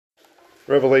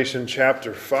Revelation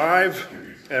chapter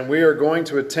 5, and we are going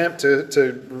to attempt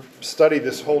to study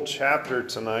this whole chapter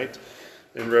tonight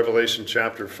in Revelation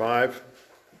chapter 5.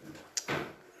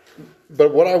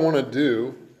 But what I want to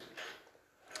do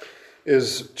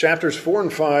is chapters 4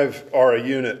 and 5 are a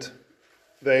unit.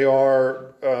 They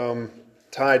are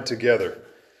tied together,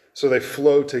 so they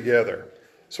flow together.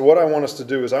 So what I want us to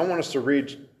do is I want us to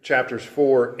read chapters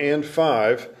 4 and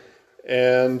 5,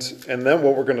 and then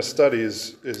what we're going to study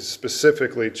is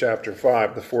specifically chapter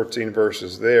 5, the 14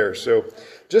 verses there. So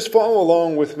just follow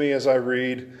along with me as I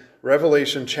read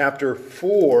Revelation chapter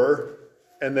 4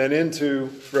 and then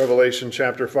into Revelation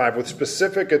chapter 5 with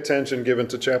specific attention given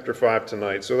to chapter 5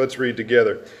 tonight. So let's read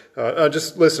together.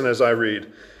 Just listen as I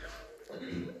read.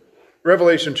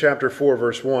 Revelation chapter 4,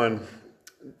 verse 1.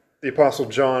 The Apostle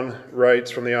John writes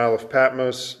from the Isle of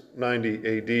Patmos,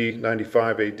 90 AD,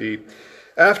 95 AD.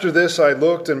 After this I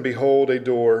looked, and behold, a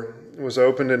door was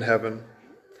opened in heaven.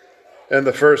 And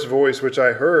the first voice which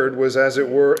I heard was as it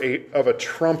were of a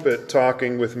trumpet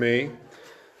talking with me,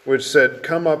 which said,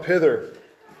 Come up hither,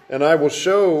 and I will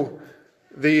show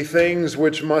thee things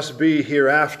which must be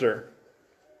hereafter.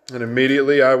 And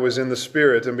immediately I was in the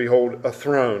Spirit, and behold, a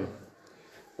throne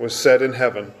was set in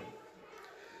heaven.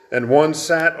 And one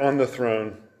sat on the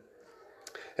throne.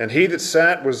 And he that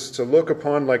sat was to look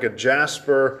upon like a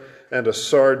jasper and a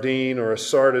sardine or a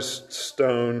sardis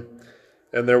stone.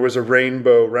 And there was a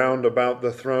rainbow round about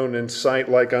the throne in sight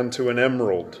like unto an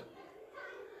emerald.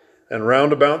 And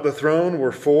round about the throne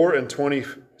were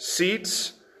 24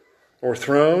 seats or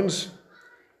thrones.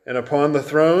 And upon the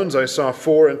thrones I saw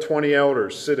 24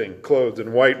 elders sitting, clothed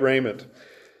in white raiment.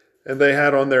 And they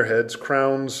had on their heads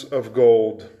crowns of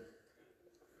gold.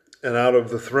 And out of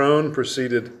the throne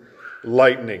proceeded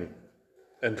lightning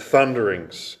and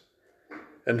thunderings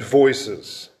and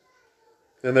voices.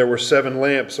 And there were 7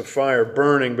 lamps of fire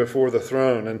burning before the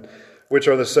throne, and which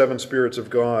are the 7 spirits of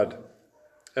God.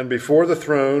 And before the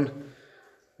throne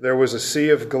there was a sea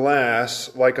of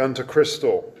glass like unto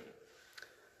crystal.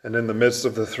 And in the midst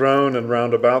of the throne and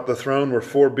round about the throne were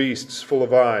 4 beasts full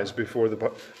of eyes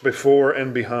before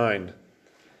and behind.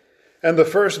 And the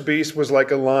first beast was like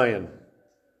a lion,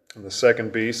 and the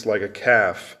second beast like a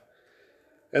calf.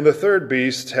 And the third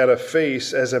beast had a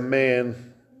face as a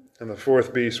man, and the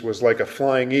fourth beast was like a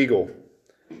flying eagle.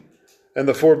 And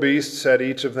the 4 beasts had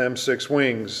each of them 6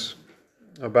 wings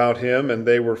about him, and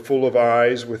they were full of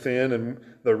eyes within, and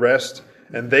they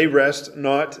rest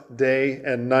not day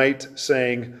and night,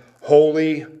 saying,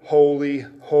 Holy, holy,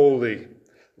 holy,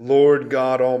 Lord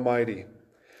God Almighty,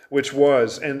 which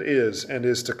was and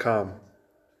is to come.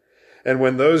 And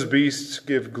when those beasts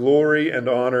give glory and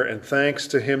honor and thanks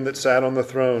to him that sat on the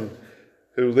throne,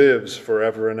 who lives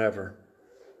forever and ever.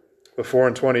 The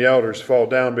 24 elders fall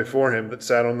down before him that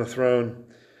sat on the throne,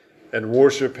 and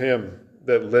worship him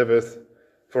that liveth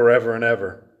forever and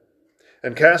ever,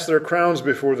 and cast their crowns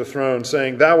before the throne,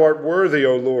 saying, Thou art worthy,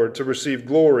 O Lord, to receive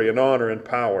glory and honor and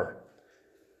power.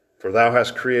 For thou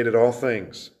hast created all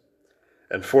things,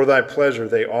 and for thy pleasure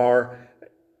they are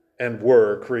and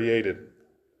were created.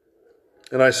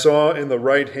 And I saw in the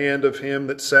right hand of him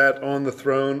that sat on the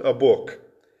throne a book,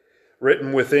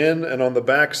 written within and on the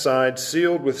backside,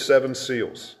 sealed with 7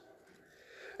 seals.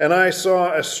 And I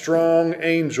saw a strong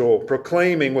angel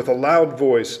proclaiming with a loud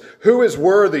voice, Who is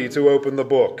worthy to open the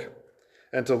book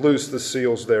and to loose the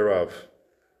seals thereof?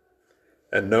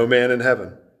 And no man in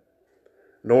heaven,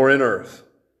 nor in earth,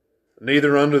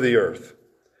 neither under the earth,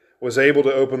 was able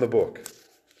to open the book,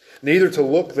 neither to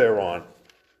look thereon.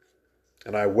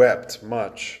 And I wept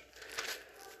much,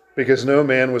 because no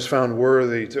man was found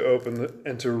worthy to open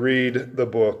and to read the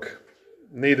book,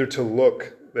 neither to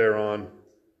look thereon.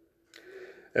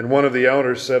 And one of the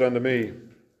elders said unto me,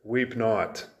 Weep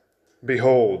not.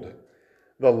 Behold,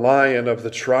 the Lion of the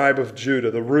tribe of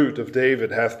Judah, the root of David,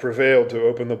 hath prevailed to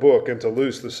open the book and to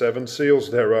loose the 7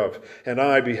 seals thereof. And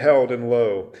I beheld, and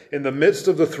lo, in the midst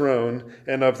of the throne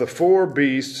and of the 4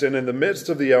 beasts, and in the midst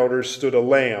of the elders stood a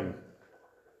lamb,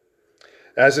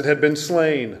 as it had been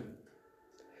slain,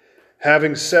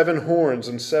 having 7 horns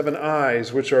and 7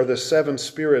 eyes, which are the 7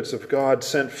 spirits of God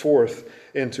sent forth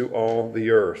into all the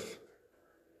earth.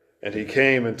 And he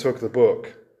came and took the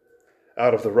book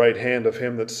out of the right hand of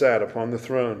him that sat upon the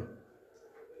throne.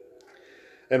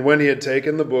 And when he had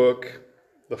taken the book,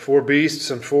 the 4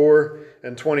 beasts and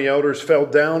 24 elders fell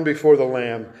down before the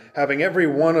Lamb, having every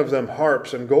one of them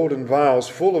harps and golden vials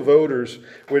full of odors,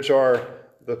 which are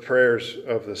the prayers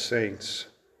of the saints.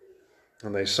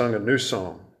 And they sung a new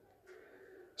song,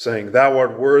 saying, Thou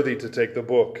art worthy to take the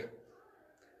book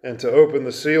and to open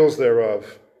the seals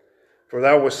thereof. For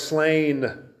thou wast slain,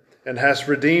 and hast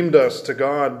redeemed us to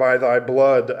God by thy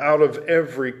blood out of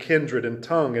every kindred and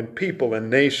tongue and people and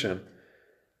nation,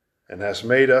 and hast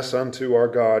made us unto our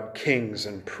God kings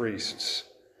and priests,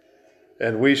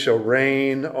 and we shall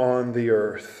reign on the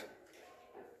earth.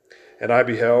 And I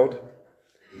beheld,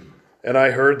 and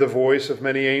I heard the voice of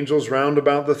many angels round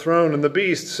about the throne, and the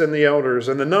beasts and the elders,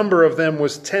 and the number of them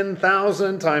was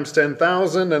 10,000 times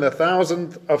 10,000 and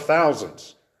 1,000 of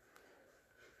thousands,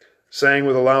 saying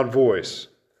with a loud voice,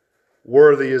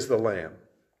 Worthy is the Lamb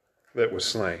that was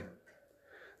slain,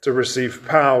 to receive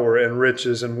power and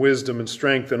riches and wisdom and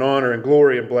strength and honor and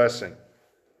glory and blessing.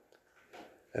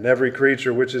 And every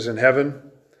creature which is in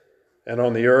heaven and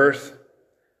on the earth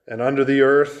and under the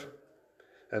earth,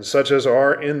 and such as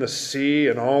are in the sea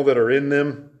and all that are in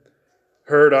them,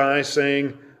 heard I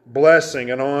saying, Blessing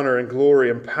and honor and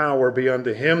glory and power be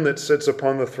unto him that sits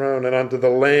upon the throne and unto the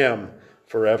Lamb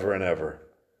forever and ever.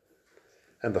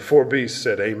 And the four beasts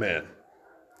said, Amen.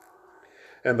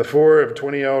 And the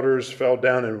 24 elders fell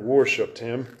down and worshipped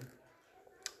him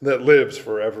that lives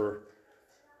forever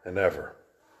and ever.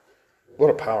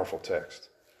 What a powerful text.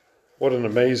 What an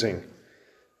amazing,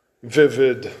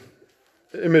 vivid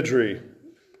imagery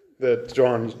that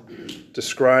John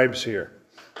describes here.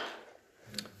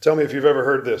 Tell me if you've ever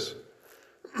heard this.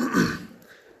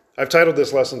 I've titled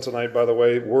this lesson tonight, by the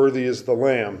way, Worthy is the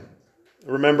Lamb.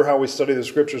 Remember how we study the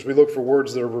scriptures, we look for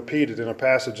words that are repeated in a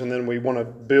passage, and then we want to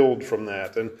build from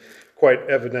that. And quite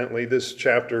evidently, this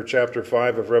chapter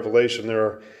 5 of Revelation, there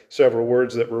are several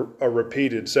words that are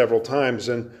repeated several times,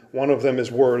 and one of them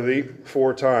is worthy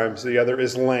 4 times. The other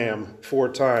is lamb 4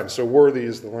 times. So worthy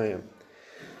is the Lamb.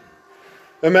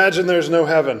 Imagine there's no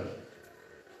heaven.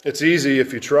 It's easy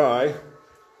if you try.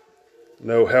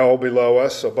 No hell below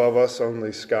us, above us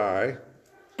only sky.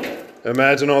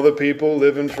 Imagine all the people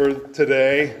living for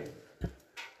today.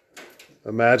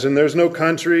 Imagine there's no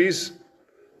countries.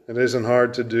 It isn't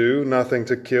hard to do. Nothing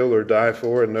to kill or die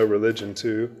for, and no religion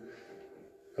too.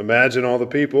 Imagine all the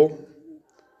people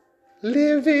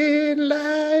living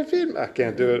life in... I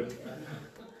can't do it.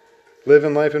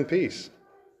 Living life in peace.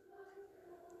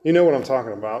 You know what I'm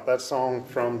talking about. That song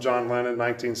from John Lennon,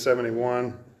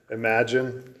 1971,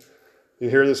 Imagine. You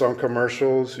hear this on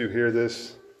commercials. You hear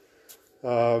this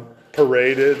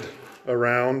paraded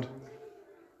around.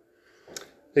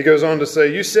 He goes on to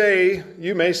say,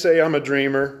 you may say I'm a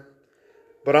dreamer,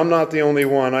 but I'm not the only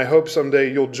one. I hope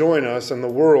someday you'll join us and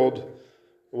the world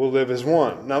will live as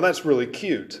one. Now that's really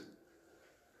cute.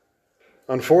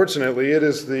 Unfortunately, it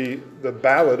is the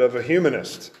ballad of a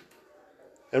humanist.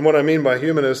 And what I mean by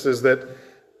humanist is that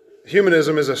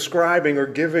humanism is ascribing or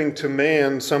giving to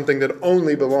man something that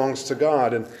only belongs to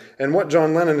God. And what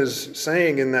John Lennon is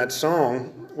saying in that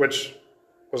song, which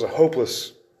was a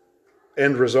hopeless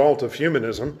end result of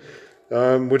humanism,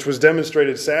 which was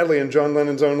demonstrated sadly in John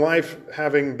Lennon's own life,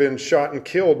 having been shot and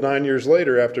killed 9 years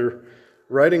later after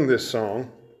writing this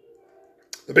song.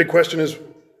 The big question is,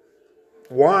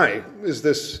 why is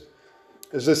this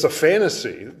a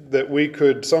fantasy that we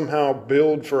could somehow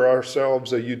build for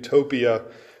ourselves a utopia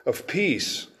of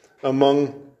peace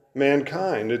among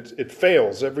mankind? It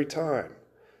fails every time.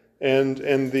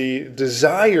 And the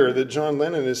desire that John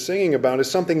Lennon is singing about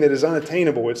is something that is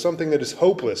unattainable. It's something that is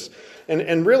hopeless.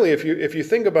 And really, if you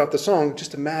think about the song,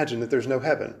 just imagine that there's no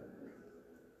heaven.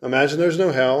 Imagine there's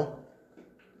no hell.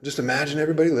 Just imagine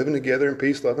everybody living together in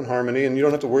peace, love, and harmony, and you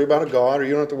don't have to worry about a God, or you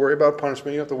don't have to worry about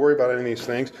punishment, you don't have to worry about any of these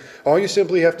things. All you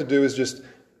simply have to do is just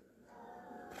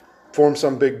form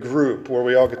some big group where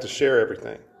we all get to share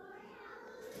everything.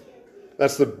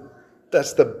 That's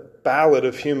the ballad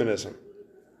of humanism.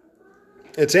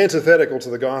 It's antithetical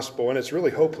to the gospel, and it's really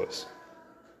hopeless.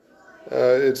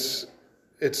 It's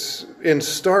in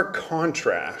stark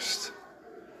contrast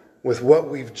with what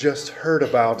we've just heard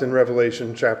about in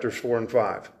Revelation chapters 4 and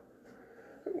 5.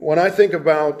 When I think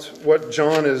about what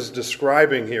John is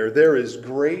describing here, there is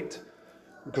great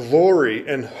glory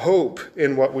and hope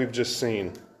in what we've just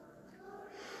seen.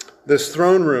 This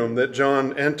throne room that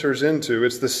John enters into,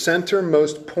 it's the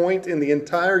centermost point in the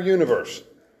entire universe,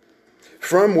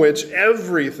 from which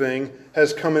everything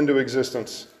has come into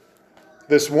existence.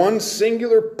 This one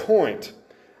singular point,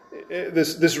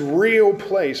 this real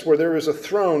place where there is a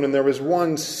throne and there is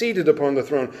one seated upon the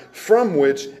throne, from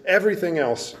which everything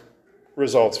else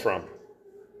results from.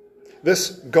 This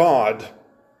God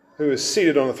who is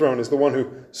seated on the throne is the one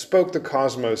who spoke the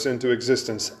cosmos into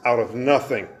existence out of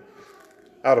nothing.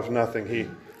 Out of nothing. He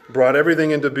brought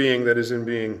everything into being that is in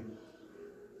being.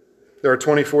 There are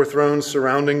 24 thrones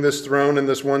surrounding this throne, and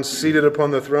this one seated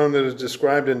upon the throne that is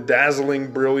described in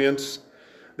dazzling brilliance.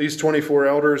 These 24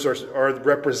 elders are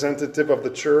representative of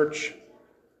the church.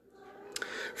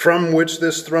 from which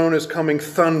this throne is coming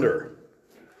thunder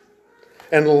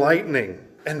and lightning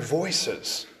and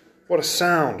voices. What a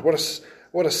sound, what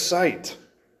a sight.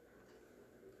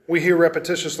 We hear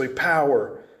repetitiously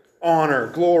power,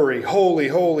 honor, glory, holy,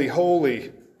 holy,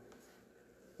 holy.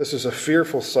 This is a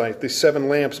fearful sight. These 7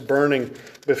 lamps burning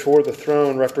before the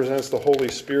throne represents the Holy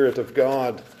Spirit of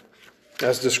God,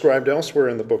 as described elsewhere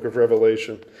in the book of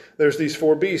Revelation. There's these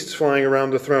 4 beasts flying around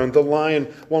the throne. The lion,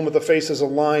 one with the face as a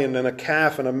lion, and a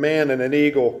calf, and a man, and an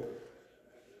eagle.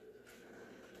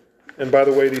 And by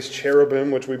the way, these cherubim,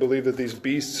 which we believe that these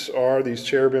beasts are, these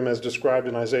cherubim as described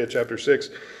in Isaiah chapter 6,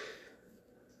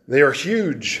 they are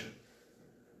huge.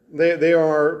 They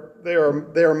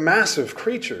are massive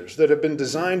creatures that have been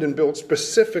designed and built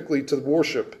specifically to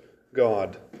worship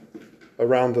God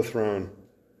around the throne.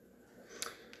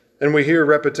 And we hear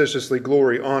repetitiously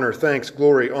glory, honor, thanks,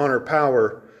 glory, honor,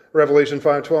 power. Revelation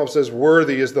 5:12 says,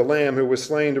 worthy is the Lamb who was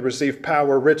slain to receive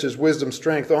power, riches, wisdom,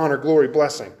 strength, honor, glory,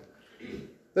 blessing.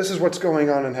 This is what's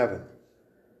going on in heaven.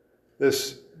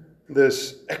 This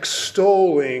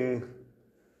extolling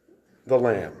the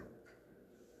Lamb.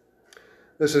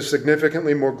 This is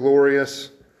significantly more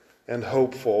glorious and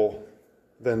hopeful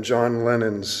than John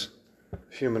Lennon's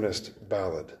humanist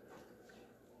ballad.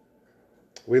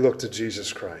 We look to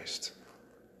Jesus Christ.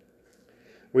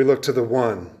 We look to the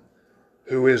one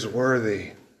who is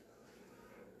worthy.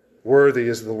 Worthy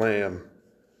is the Lamb.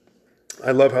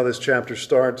 I love how this chapter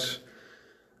starts.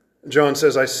 John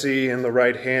says, I see in the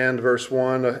right hand, verse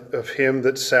 1, of him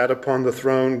that sat upon the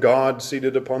throne, God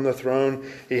seated upon the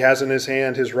throne. He has in his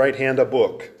hand, his right hand, a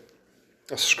book.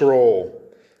 A scroll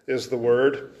is the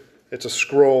word. It's a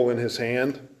scroll in his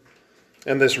hand.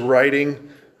 And this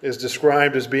writing is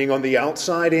described as being on the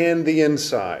outside and the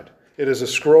inside. It is a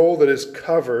scroll that is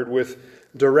covered with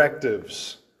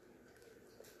directives.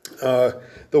 The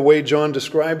way John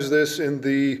describes this in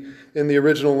the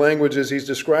original languages, he's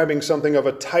describing something of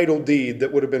a title deed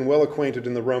that would have been well acquainted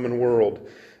in the Roman world.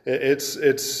 It's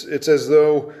as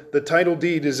though the title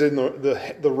deed is in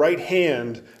the right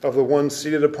hand of the one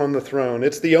seated upon the throne.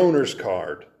 It's the owner's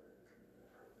card.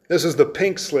 This is the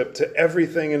pink slip to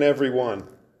everything and everyone.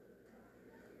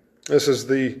 This is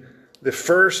the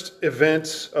first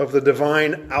events of the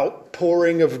divine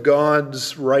outpouring of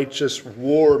God's righteous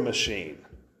war machine.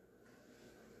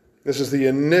 This is the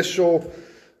initial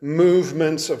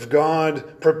movements of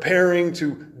God preparing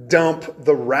to dump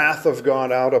the wrath of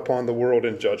God out upon the world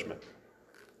in judgment.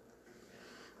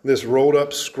 This rolled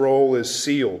up scroll is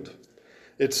sealed.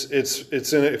 It's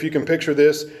in, if you can picture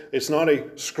this, it's not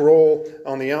a scroll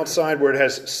on the outside where it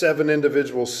has 7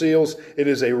 individual seals. It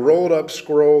is a rolled up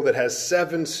scroll that has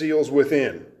 7 seals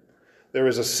within. There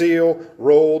is a seal,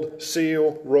 rolled,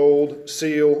 seal,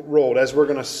 rolled. As we're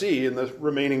going to see in the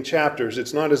remaining chapters,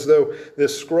 it's not as though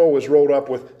this scroll was rolled up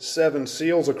with 7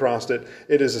 seals across it.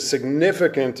 It is a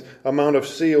significant amount of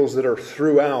seals that are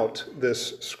throughout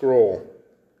this scroll.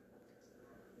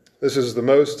 This is the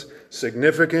most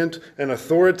significant and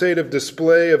authoritative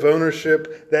display of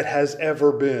ownership that has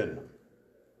ever been.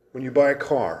 When you buy a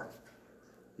car,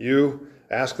 you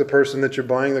ask the person that you're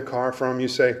buying the car from, you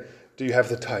say, do you have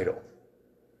the title?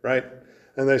 Right?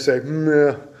 And they say,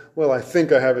 well, I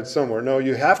think I have it somewhere. No,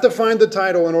 you have to find the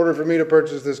title in order for me to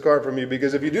purchase this car from you,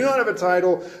 because if you do not have a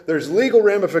title, there's legal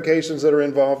ramifications that are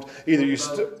involved. Either you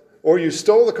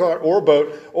stole the car or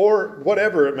boat or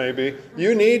whatever it may be.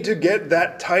 You need to get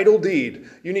that title deed.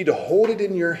 You need to hold it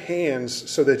in your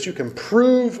hands so that you can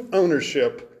prove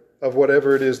ownership of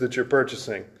whatever it is that you're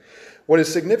purchasing. What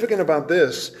is significant about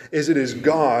this is it is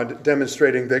God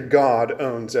demonstrating that God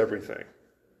owns everything.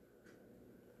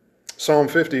 Psalm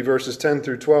 50 verses 10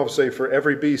 through 12 say, for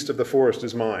every beast of the forest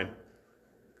is mine,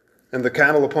 and the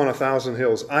cattle upon 1,000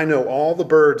 hills. I know all the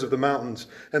birds of the mountains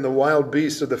and the wild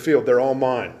beasts of the field. They're all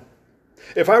mine.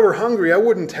 If I were hungry, I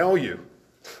wouldn't tell you.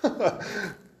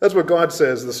 That's what God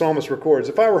says, the psalmist records.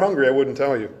 If I were hungry, I wouldn't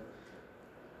tell you.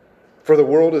 For the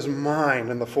world is mine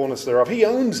and the fullness thereof. He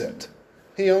owns it.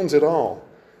 He owns it all.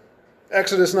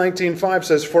 Exodus 19:5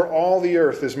 says, for all the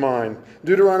earth is mine.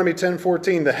 Deuteronomy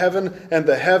 10:14, the heaven and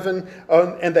the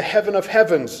heaven of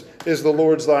heavens is the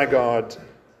Lord's thy God.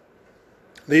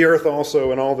 The earth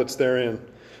also and all that's therein.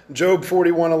 Job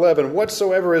 41:11,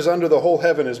 whatsoever is under the whole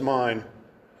heaven is mine.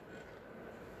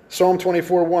 Psalm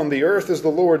 24:1, the earth is the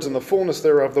Lord's and the fullness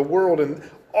thereof, the world and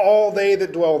all they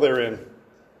that dwell therein.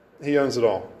 He owns it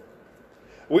all.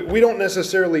 We don't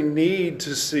necessarily need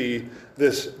to see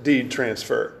this deed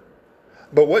transfer.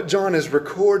 But what John is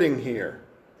recording here,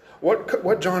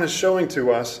 what John is showing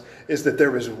to us, is that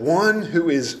there is one who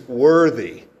is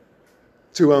worthy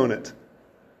to own it.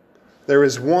 There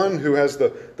is one who has the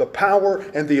power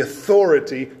and the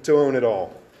authority to own it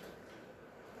all.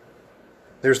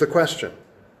 Here's the question.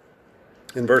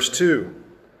 In verse 2,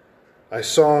 I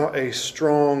saw a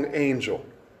strong angel.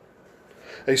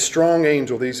 A strong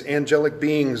angel, these angelic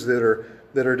beings that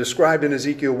are described in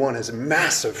Ezekiel 1 as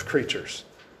massive creatures.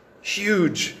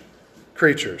 Huge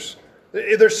creatures.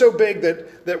 They're so big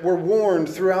that we're warned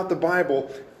throughout the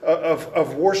Bible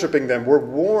of worshiping them. We're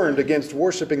warned against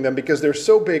worshiping them because they're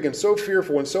so big and so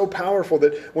fearful and so powerful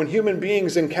that when human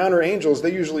beings encounter angels,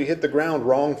 they usually hit the ground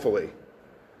wrongfully.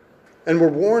 And we're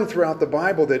warned throughout the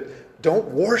Bible that don't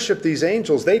worship these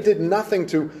angels. They did nothing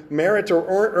to merit or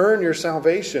earn your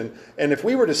salvation. And if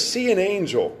we were to see an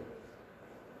angel,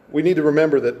 we need to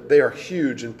remember that they are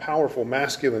huge and powerful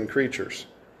masculine creatures.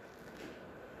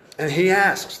 And he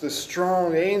asks the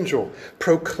strong angel,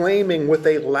 proclaiming with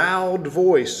a loud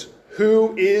voice,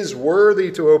 who is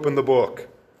worthy to open the book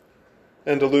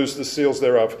and to loose the seals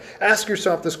thereof? Ask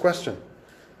yourself this question.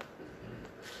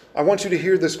 I want you to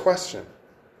hear this question.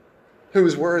 Who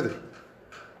is worthy?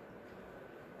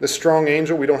 The strong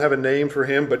angel, we don't have a name for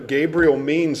him, but Gabriel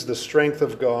means the strength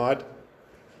of God.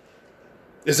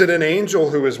 Is it an angel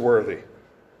who is worthy?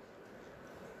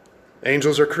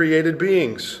 Angels are created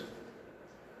beings.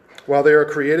 While they are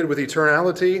created with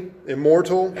eternality,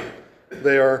 immortal,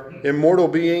 they are immortal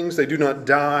beings. They do not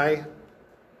die.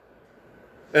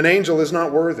 An angel is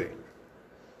not worthy.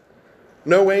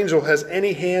 No angel has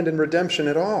any hand in redemption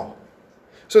at all.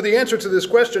 So the answer to this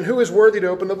question, who is worthy to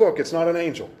open the book? It's not an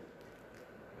angel.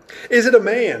 Is it a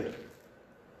man?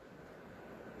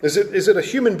 Is it a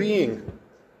human being?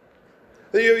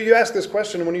 You ask this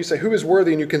question, and when you say, who is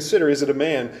worthy, and you consider, is it a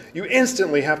man? You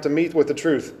instantly have to meet with the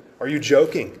truth. Are you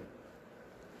joking?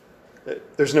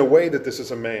 There's no way that this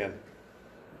is a man.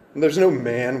 There's no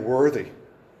man worthy.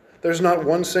 There's not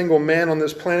one single man on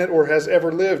this planet or has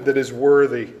ever lived that is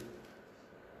worthy.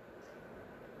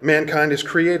 Mankind is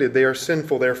created. They are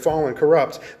sinful. They are fallen,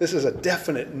 corrupt. This is a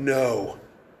definite no.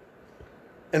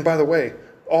 And by the way,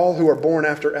 all who are born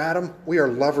after Adam, we are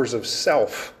lovers of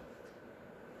self.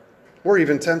 We're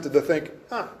even tempted to think,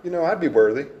 I'd be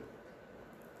worthy.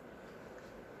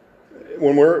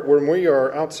 When we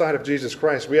are outside of Jesus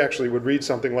Christ, we actually would read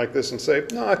something like this and say,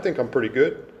 no, I think I'm pretty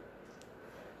good.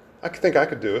 I think I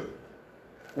could do it.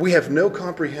 We have no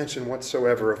comprehension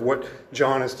whatsoever of what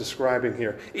John is describing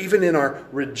here. Even in our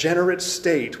regenerate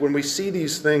state, when we see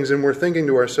these things and we're thinking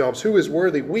to ourselves, who is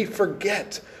worthy? We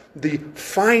forget the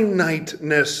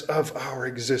finiteness of our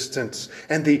existence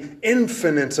and the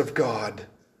infinite of God.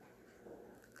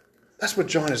 That's what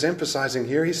John is emphasizing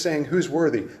here. He's saying, who's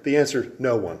worthy? The answer,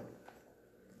 no one.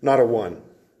 Not a one.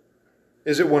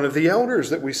 Is it one of the elders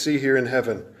that we see here in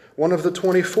heaven? One of the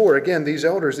 24. Again, these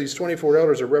 24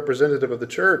 elders are representative of the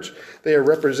church. They are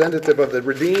representative of the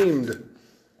redeemed.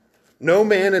 No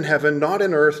man in heaven, not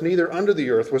in earth, neither under the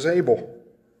earth was able.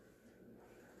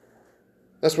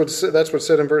 That's what's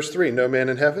said in verse 3. No man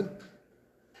in heaven.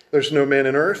 There's no man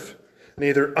in earth,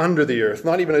 neither under the earth.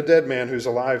 Not even a dead man who's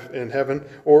alive in heaven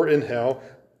or in hell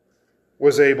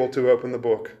was able to open the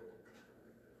book.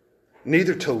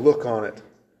 Neither to look on it.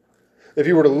 If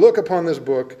you were to look upon this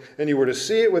book and you were to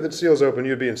see it with its seals open,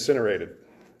 you'd be incinerated.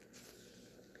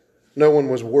 No one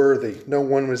was worthy. No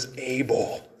one was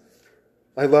able.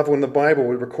 I love when the Bible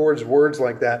records words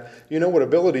like that. You know what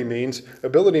ability means?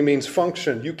 Ability means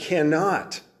function. You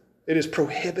cannot. It is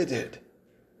prohibited.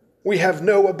 We have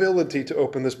no ability to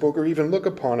open this book or even look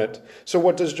upon it. So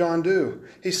what does John do?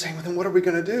 He's saying, well, then what are we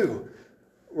going to do?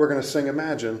 We're going to sing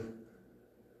Imagine.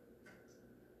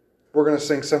 We're going to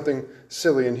sing something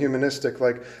silly and humanistic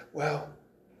like, well,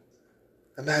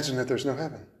 imagine that there's no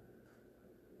heaven.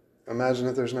 Imagine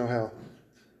that there's no hell.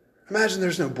 Imagine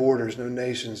there's no borders, no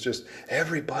nations, just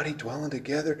everybody dwelling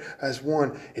together as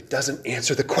one. It doesn't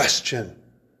answer the question.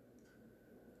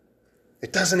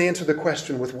 It doesn't answer the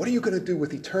question with what are you going to do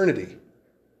with eternity?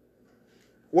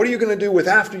 What are you going to do with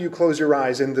after you close your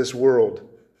eyes in this world?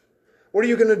 What are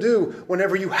you going to do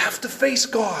whenever you have to face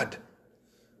God?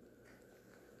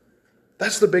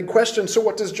 That's the big question. So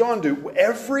what does John do?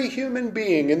 Every human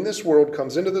being in this world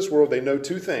comes into this world. They know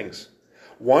two things.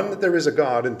 One, that there is a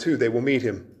God, and two, they will meet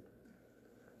him.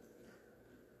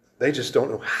 They just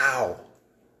don't know how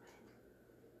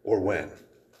or when.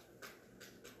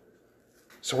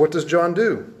 So what does John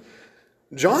do?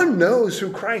 John knows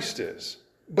who Christ is.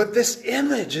 But this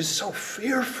image is so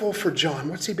fearful for John.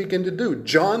 What's he begin to do?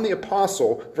 John the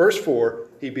Apostle, verse 4,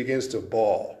 he begins to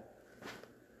bawl.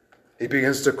 He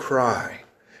begins to cry.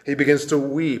 He begins to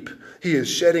weep. He is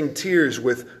shedding tears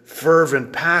with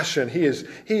fervent passion. He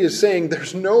is saying,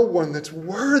 there's no one that's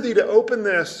worthy to open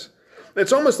this.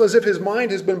 It's almost as if his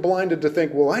mind has been blinded to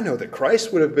think, well, I know that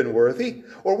Christ would have been worthy.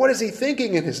 Or what is he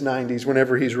thinking in his 90s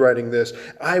whenever he's writing this?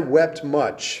 I wept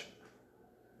much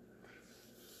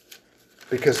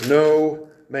because no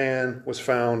man was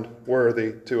found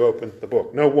worthy to open the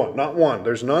book. No one, not one.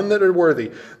 There's none that are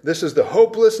worthy. This is the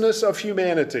hopelessness of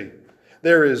humanity.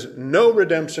 There is no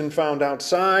redemption found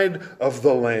outside of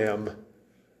the Lamb.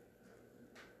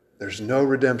 There's no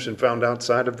redemption found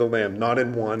outside of the Lamb, not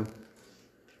in one.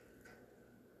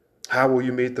 How will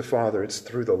you meet the Father? It's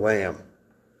through the Lamb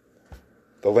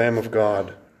of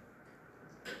God.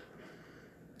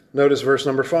 Notice verse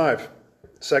number 5,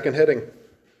 second heading.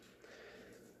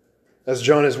 As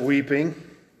John is weeping,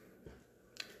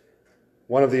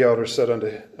 one of the elders said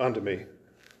unto me,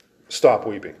 stop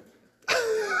weeping.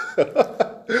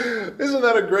 Isn't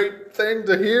that a great thing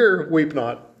to hear? Weep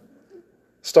not.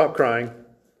 Stop crying.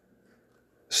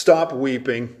 Stop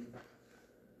weeping.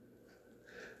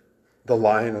 The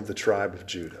Lion of the tribe of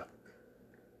Judah.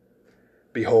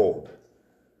 Behold,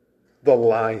 the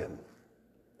Lion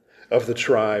of the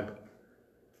tribe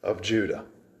of Judah.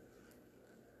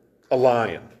 A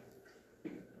lion.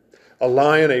 A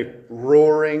lion, a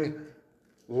roaring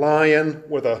lion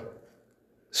with a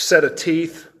set of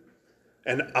teeth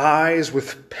and eyes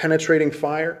with penetrating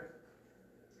fire,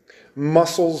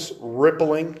 muscles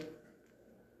rippling,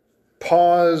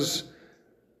 paws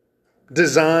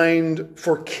designed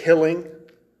for killing.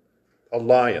 A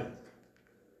lion.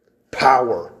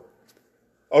 Power.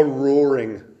 A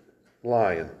roaring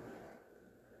lion.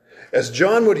 As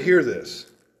John would hear this,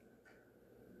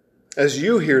 as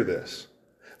you hear this,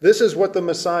 this is what the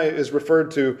Messiah is referred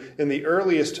to in the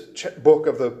earliest book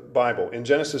of the Bible, in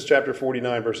Genesis chapter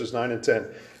 49, verses 9 and 10.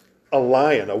 A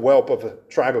lion, a whelp of the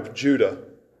tribe of Judah,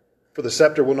 for the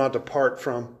scepter will not depart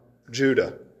from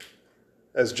Judah.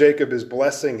 As Jacob is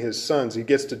blessing his sons, he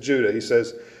gets to Judah. He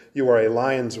says, you are a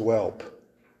lion's whelp.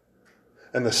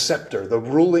 And the scepter, the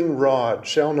ruling rod,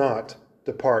 shall not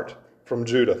depart from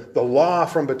Judah. The law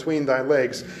from between thy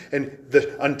legs. And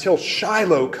until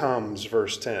Shiloh comes,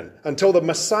 verse 10. Until the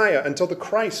Messiah, until the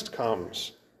Christ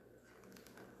comes.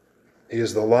 He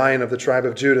is the Lion of the tribe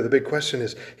of Judah. The big question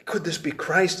is, could this be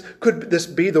Christ? Could this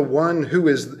be the one who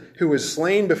is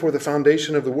slain before the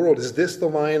foundation of the world? Is this the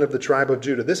Lion of the tribe of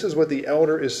Judah? This is what the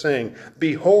elder is saying.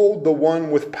 Behold the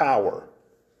one with power.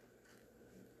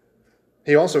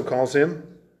 He also calls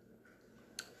him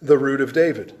the root of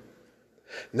David.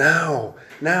 Now,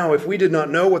 if we did not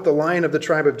know what the Lion of the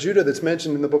tribe of Judah that's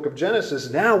mentioned in the book of Genesis,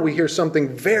 now we hear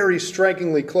something very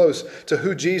strikingly close to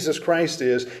who Jesus Christ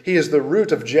is. He is the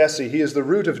root of Jesse. He is the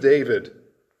root of David.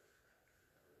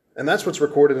 And that's what's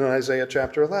recorded in Isaiah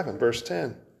chapter 11, verse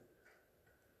 10.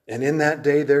 And in that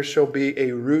day there shall be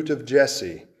a root of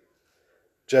Jesse.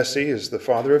 Jesse is the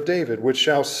father of David, which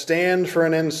shall stand for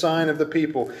an ensign of the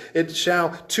people.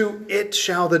 To it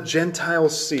shall the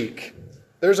Gentiles seek.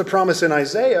 There's a promise in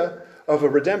Isaiah of a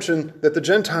redemption that the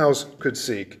Gentiles could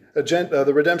seek,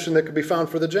 the redemption that could be found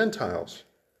for the Gentiles.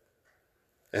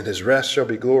 And his rest shall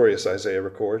be glorious, Isaiah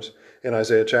records in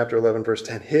Isaiah chapter 11, verse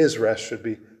 10. His rest should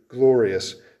be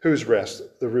glorious. Whose rest?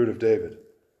 The root of David.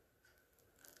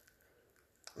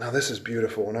 Now this is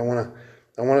beautiful, and I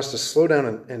want us to slow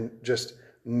down and just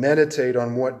meditate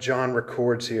on what John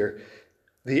records here.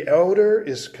 The elder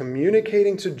is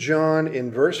communicating to John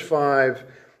in verse 5.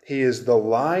 He is the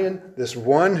Lion, this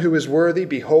one who is worthy.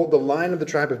 Behold, the Lion of the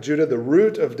tribe of Judah, the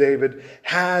root of David,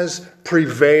 has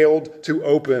prevailed to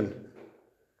open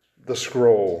the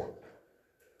scroll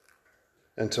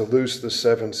and to loose the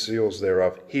 7 seals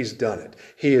thereof. He's done it.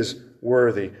 He is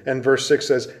worthy. And verse 6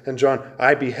 says, and John,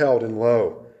 I beheld, and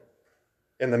lo,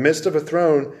 in the midst of the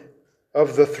throne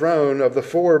of the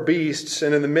 4 beasts,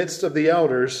 and in the midst of the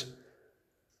elders,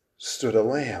 stood a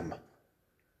lamb.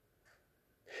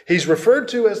 He's referred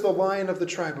to as the Lion of the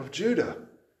tribe of Judah.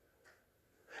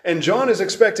 And John is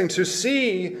expecting to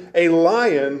see a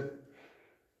lion,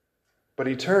 but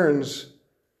he turns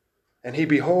and he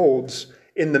beholds,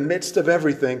 in the midst of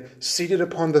everything, seated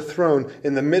upon the throne,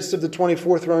 in the midst of the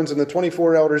 24 thrones and the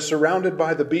 24 elders, surrounded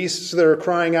by the beasts that are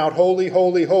crying out, holy,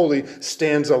 holy, holy,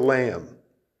 stands a lamb.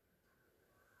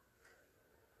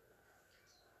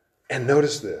 And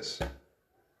notice this.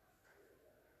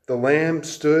 The lamb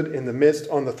stood in the midst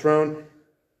on the throne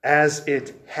as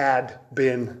it had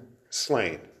been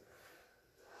slain.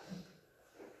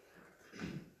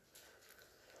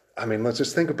 I mean, let's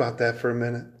just think about that for a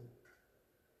minute.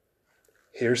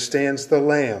 Here stands the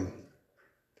lamb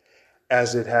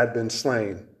as it had been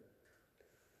slain.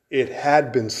 It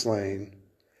had been slain,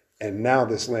 and now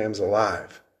this lamb's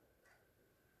alive.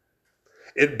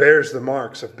 It bears the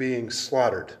marks of being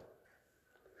slaughtered.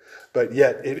 but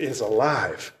yet it is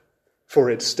alive, for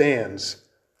it stands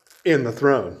in the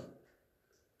throne.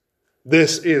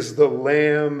 This is the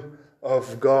Lamb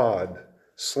of God,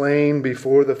 slain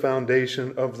before the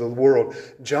foundation of the world.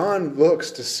 John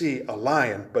looks to see a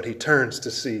lion, but he turns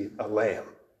to see a lamb.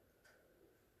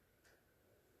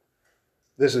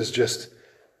 This is just,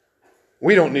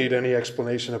 we don't need any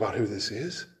explanation about who this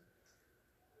is.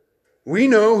 We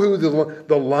know who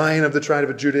the Lion of the tribe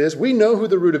of Judah is. We know who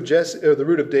the root of Jesse, or the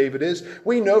root of David is.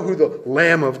 We know who the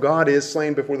Lamb of God is,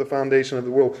 slain before the foundation of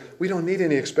the world. We don't need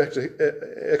any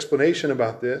explanation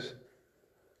about this.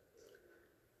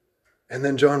 And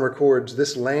then John records,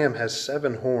 this lamb has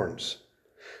 7 horns.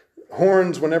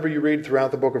 Horns, whenever you read throughout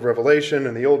the book of Revelation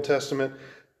and the Old Testament,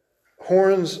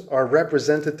 horns are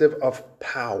representative of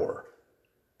power.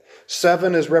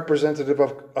 7 is representative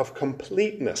of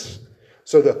completeness.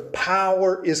 So the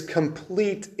power is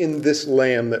complete in this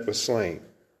lamb that was slain.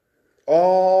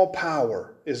 All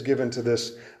power is given to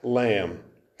this lamb.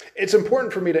 It's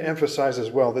important for me to emphasize as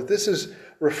well that this is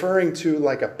referring to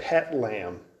like a pet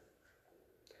lamb.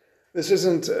 This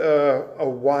isn't a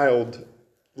wild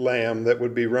lamb that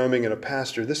would be roaming in a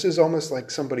pasture. This is almost like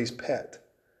somebody's pet.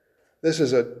 This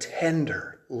is a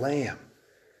tender lamb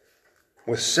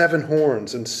with 7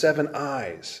 horns and 7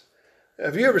 eyes.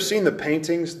 Have you ever seen the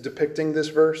paintings depicting this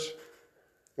verse?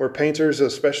 Where painters,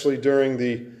 especially during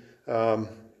the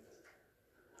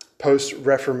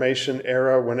post-Reformation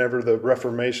era, whenever the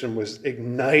Reformation was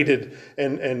ignited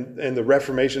and the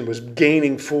Reformation was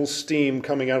gaining full steam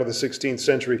coming out of the 16th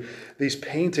century, these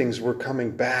paintings were coming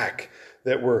back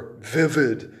that were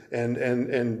vivid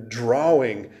and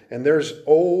drawing. And there's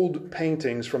old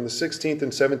paintings from the 16th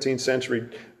and 17th century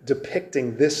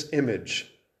depicting this image.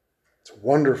 It's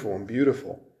wonderful and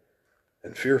beautiful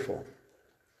and fearful.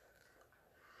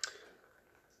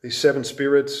 These 7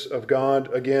 spirits of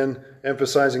God, again,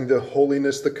 emphasizing the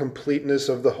holiness, the completeness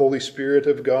of the Holy Spirit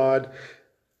of God,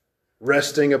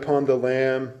 resting upon the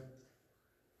Lamb,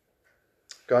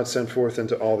 God sent forth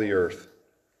into all the earth.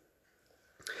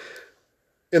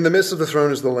 In the midst of the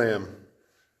throne is the Lamb.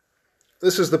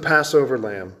 This is the Passover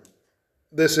Lamb.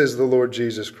 This is the Lord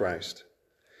Jesus Christ.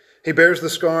 He bears the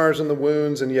scars and the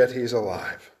wounds, and yet he's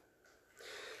alive.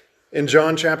 In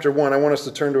John chapter 1, I want us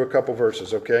to turn to a couple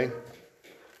verses, okay?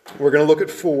 We're going to look at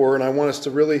 4, and I want us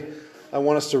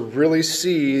to really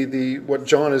see what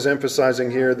John is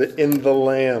emphasizing here, in the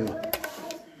Lamb.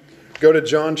 Go to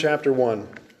John chapter 1,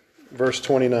 verse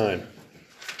 29.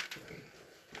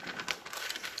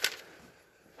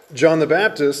 John the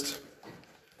Baptist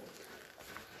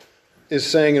is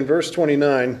saying in verse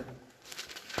 29,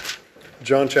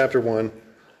 John chapter 1,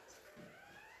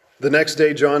 the next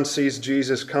day John sees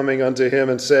Jesus coming unto him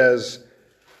and says,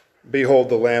 behold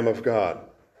the Lamb of God,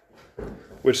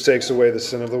 which takes away the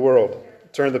sin of the world.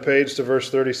 Turn the page to verse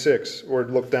 36, or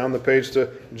look down the page to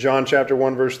John chapter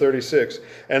 1, verse 36.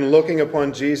 And looking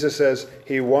upon Jesus as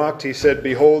he walked, he said,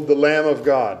 behold the Lamb of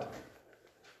God.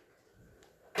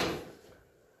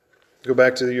 Go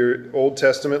back to your Old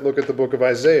Testament, look at the book of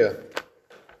Isaiah.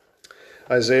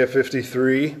 Isaiah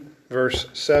 53, verse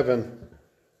 7.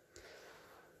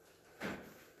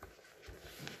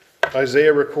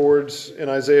 Isaiah records in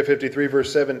Isaiah 53,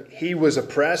 verse 7, he was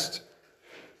oppressed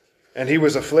and he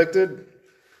was afflicted,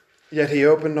 yet he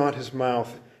opened not his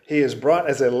mouth. He is brought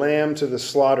as a lamb to the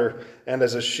slaughter, and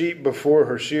as a sheep before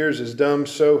her shears is dumb,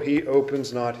 so he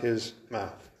opens not his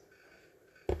mouth.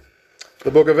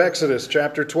 The book of Exodus,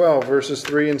 chapter 12, verses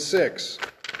 3 and 6.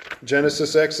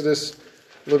 Genesis, Exodus,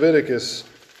 Leviticus.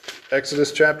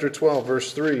 Exodus chapter 12,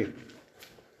 verse 3.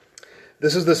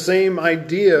 This is the same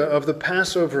idea of the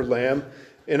Passover lamb.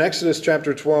 In Exodus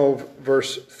chapter 12,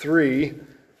 verse 3,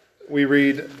 we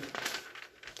read,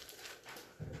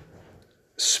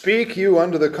 speak you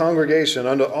unto the congregation,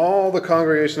 unto all the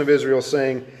congregation of Israel,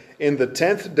 saying, in the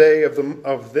 10th day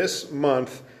of this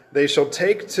month, they shall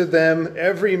take to them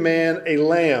every man a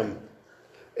lamb,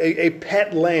 a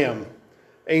pet lamb,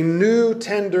 a new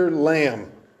tender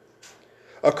lamb,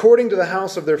 according to the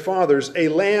house of their fathers, a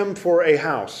lamb for a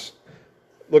house.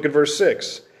 Look at verse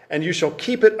 6. And you shall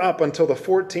keep it up until the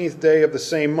 14th day of the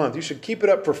same month. You should keep it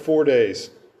up for 4 days.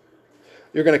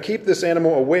 You're going to keep this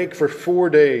animal awake for 4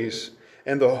 days,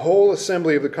 and the whole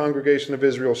assembly of the congregation of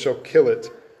Israel shall kill it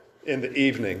in the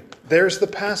evening. There's the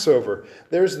Passover.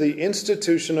 There's the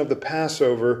institution of the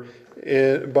Passover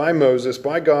by Moses,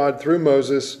 by God, through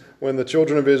Moses, when the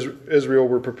children of Israel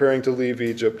were preparing to leave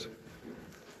Egypt.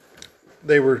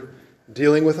 They were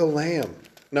dealing with a lamb.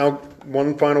 Now,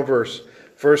 one final verse.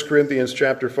 1 Corinthians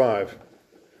chapter 5.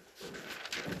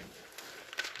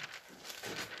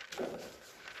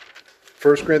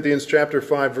 1 Corinthians chapter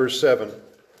 5, verse 7.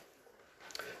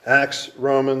 Acts,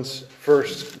 Romans,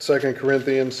 1st, 2nd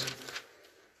Corinthians,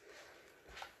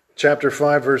 chapter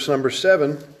 5, verse number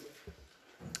 7.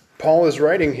 Paul is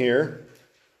writing here.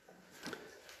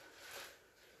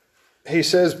 He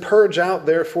says, "Purge out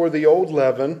therefore the old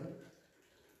leaven,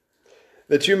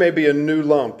 that you may be a new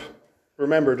lump."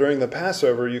 Remember, during the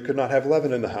Passover, you could not have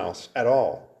leaven in the house at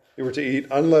all. You were to eat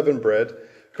unleavened bread,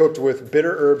 cooked with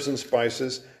bitter herbs and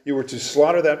spices. You were to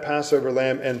slaughter that Passover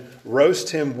lamb and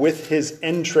roast him with his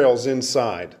entrails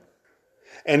inside,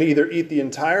 and either eat the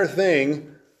entire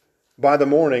thing by the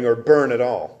morning or burn it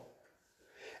all.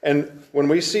 And when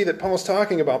we see that Paul's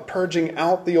talking about purging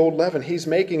out the old leaven, he's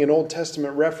making an Old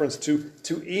Testament reference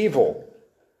to evil.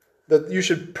 That you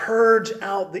should purge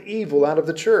out the evil out of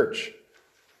the church.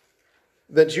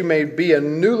 That you may be a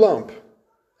new lump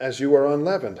as you are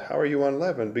unleavened. How are you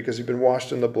unleavened? Because you've been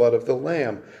washed in the blood of the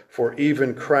Lamb. For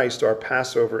even Christ, our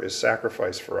Passover, is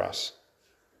sacrificed for us.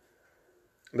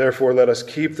 Therefore, let us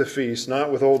keep the feast,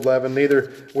 not with old leaven,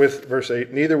 neither with, verse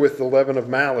 8, neither with the leaven of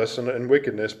malice and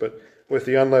wickedness, but with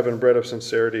the unleavened bread of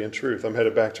sincerity and truth. I'm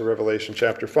headed back to Revelation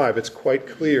chapter 5. It's quite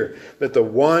clear that the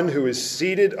one who is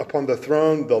seated upon the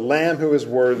throne, the Lamb who is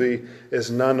worthy,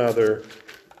 is none other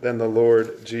than the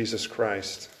Lord Jesus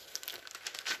Christ,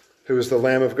 who is the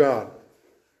Lamb of God,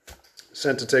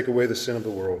 sent to take away the sin of the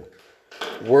world.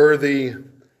 Worthy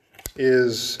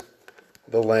is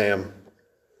the Lamb.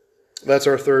 That's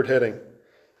our third heading.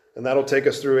 And that'll take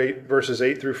us through verses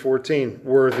 8 through 14.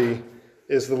 Worthy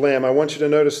is the Lamb. I want you to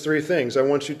notice three things. I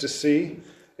want you to see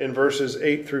in verses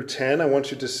 8 through 10, I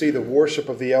want you to see the worship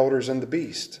of the elders and the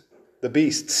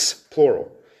beasts,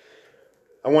 plural.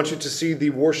 I want you to see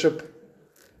the worship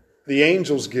the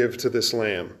angels give to this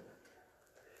Lamb.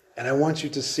 And I want you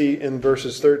to see in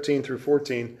verses 13 through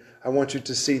 14, I want you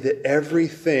to see that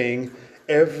everything,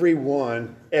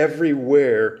 everyone,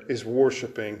 everywhere is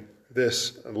worshiping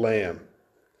this Lamb.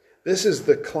 This is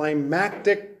the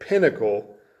climactic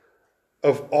pinnacle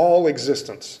of all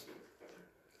existence,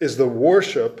 is the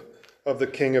worship of the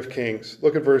King of Kings.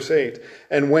 Look at verse 8.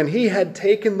 And when he had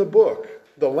taken the book,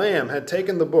 the Lamb had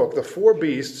taken the book, the four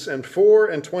beasts and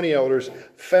 24 elders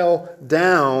fell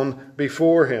down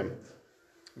before him,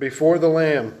 before the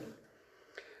Lamb,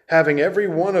 having every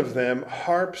one of them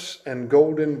harps and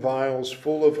golden vials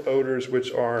full of odors,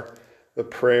 which are the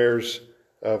prayers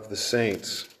of the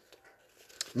saints.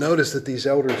 Notice that these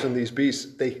elders and these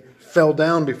beasts, they fell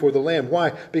down before the Lamb.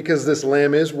 Why? Because this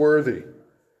Lamb is worthy.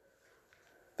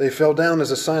 They fell down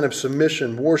as a sign of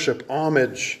submission, worship,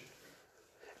 homage.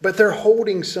 But they're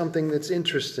holding something that's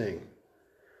interesting.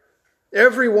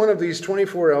 Every one of these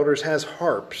 24 elders has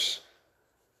harps.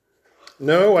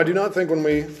 No, I do not think when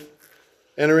we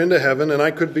enter into heaven, and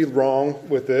I could be wrong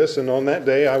with this, and on that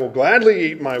day I will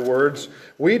gladly eat my words,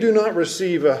 we do not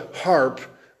receive a harp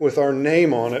with our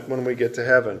name on it when we get to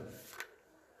heaven.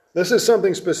 This is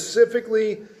something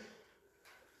specifically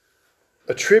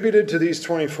attributed to these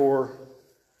 24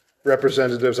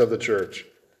 representatives of the church.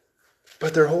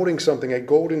 But they're holding something, a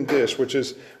golden dish, which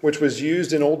was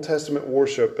used in Old Testament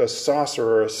worship, a saucer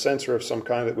or a censer of some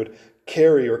kind that would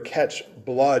carry or catch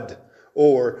blood,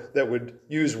 or that would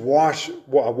use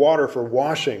water for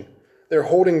washing. They're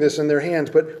holding this in their hands,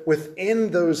 but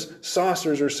within those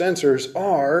saucers or censers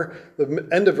are, the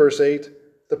end of verse 8,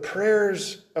 the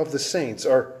prayers of the saints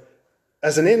are,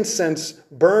 as an incense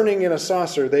burning in a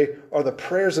saucer, they are the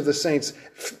prayers of the saints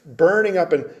burning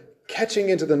up and catching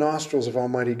into the nostrils of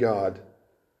Almighty God.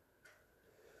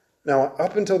 Now,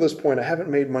 up until this point, I haven't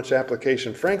made much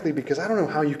application, frankly, because I don't know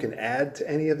how you can add to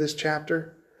any of this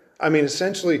chapter. I mean,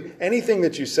 essentially, anything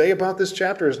that you say about this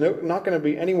chapter is not going to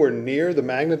be anywhere near the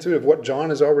magnitude of what John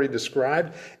has already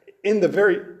described. In the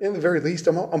very least,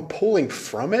 I'm pulling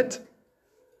from it,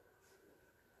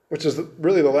 which is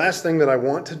really the last thing that I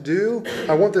want to do.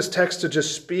 I want this text to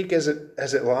just speak as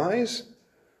it lies.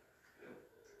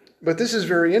 But this is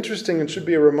very interesting and should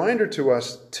be a reminder to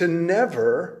us to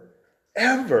never,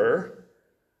 ever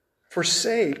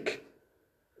forsake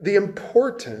the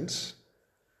importance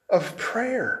of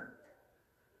prayer.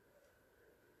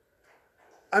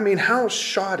 I mean, how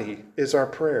shoddy is our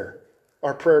prayer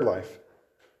life?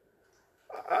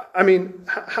 I mean,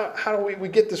 how do we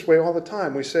get this way all the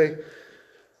time? We say,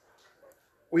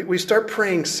 we start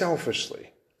praying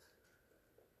selfishly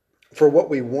for what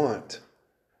we want.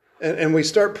 And we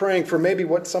start praying for maybe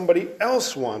what somebody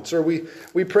else wants. Or we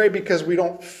pray because we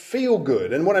don't feel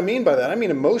good. And what I mean by that, I mean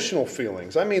emotional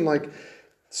feelings. I mean like,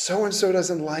 so-and-so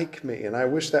doesn't like me and I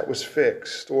wish that was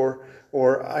fixed. Or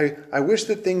Or I wish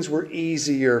that things were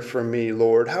easier for me,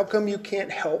 Lord. How come you can't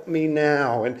help me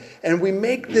now? And we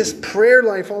make this prayer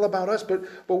life all about us. But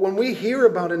when we hear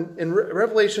about in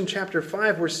Revelation chapter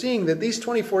 5, we're seeing that these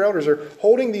 24 elders are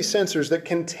holding these censers that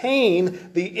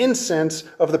contain the incense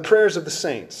of the prayers of the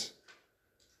saints.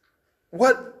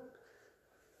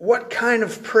 What kind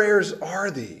of prayers are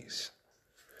these?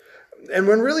 And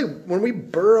when we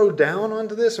burrow down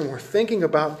onto this and we're thinking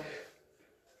about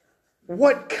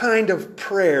what kind of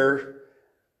prayer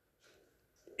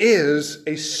is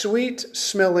a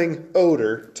sweet-smelling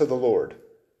odor to the Lord?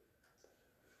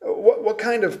 What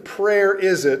kind of prayer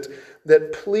is it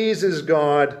that pleases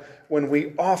God when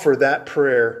we offer that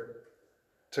prayer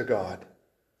to God?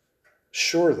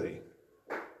 Surely,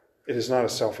 it is not a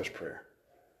selfish prayer.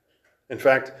 In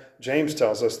fact, James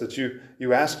tells us that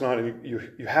you ask not and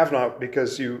you have not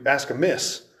because you ask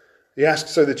amiss. You ask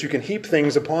so that you can heap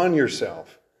things upon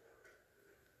yourself.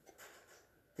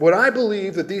 What I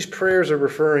believe that these prayers are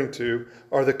referring to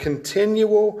are the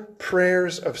continual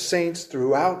prayers of saints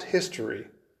throughout history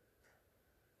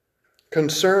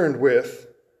concerned with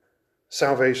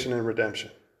salvation and redemption,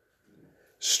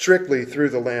 strictly through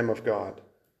the Lamb of God.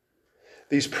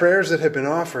 These prayers that have been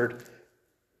offered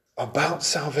about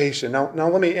salvation. Now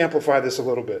let me amplify this a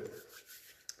little bit.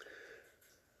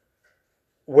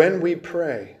 When we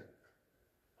pray,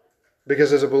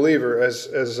 because as a believer, as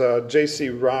J.C.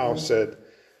 Ryle said,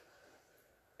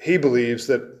 he believes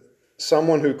that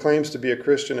someone who claims to be a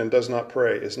Christian and does not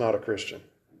pray is not a Christian.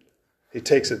 He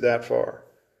takes it that far.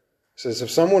 He says, if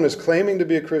someone is claiming to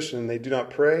be a Christian and they do not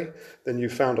pray, then you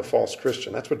found a false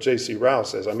Christian. That's what J.C. Ryle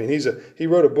says. I mean, he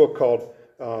wrote a book called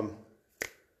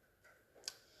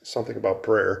something about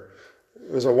prayer.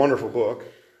 It was a wonderful book.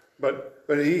 But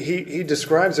he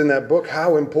describes in that book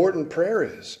how important prayer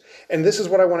is. And this is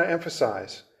what I want to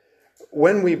emphasize.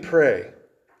 When we pray,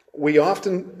 we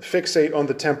often fixate on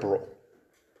the temporal.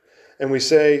 And we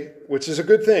say, which is a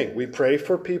good thing, we pray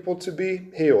for people to be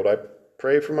healed. I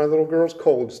pray for my little girl's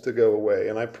colds to go away.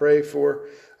 And I pray for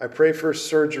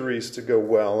surgeries to go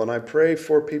well. And I pray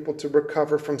for people to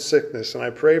recover from sickness. And I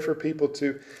pray for people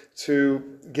to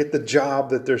get the job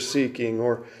that they're seeking.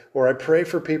 Or I pray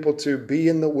for people to be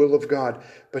in the will of God.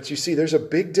 But you see, there's a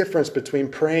big difference between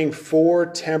praying for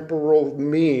temporal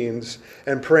means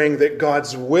and praying that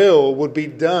God's will would be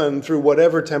done through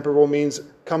whatever temporal means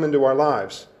come into our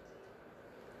lives.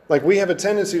 Like we have a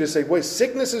tendency to say, wait,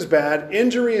 sickness is bad,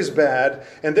 injury is bad,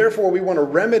 and therefore we want to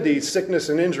remedy sickness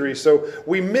and injury. So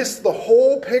we miss the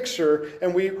whole picture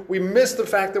and we miss the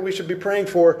fact that we should be praying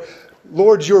for,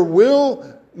 Lord, your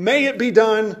will, may it be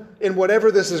done in whatever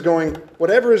is going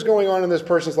on in this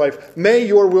person's life. May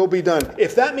your will be done.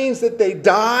 If that means that they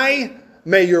die,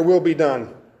 may your will be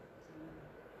done.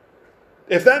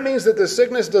 If that means that the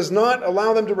sickness does not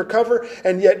allow them to recover,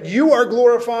 and yet you are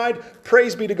glorified,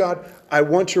 praise be to God, I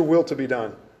want your will to be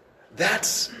done.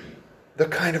 That's the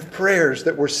kind of prayers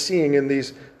that we're seeing in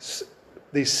these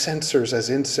censers as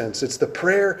incense. It's the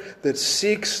prayer that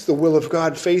seeks the will of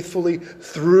God faithfully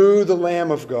through the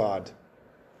Lamb of God.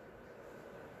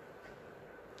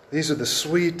 These are the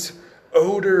sweet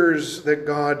odors that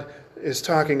God is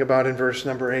talking about in verse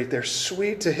number 8. They're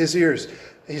sweet to his ears.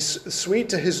 He's sweet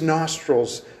to his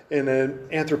nostrils in an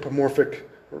anthropomorphic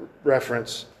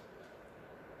reference.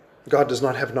 God does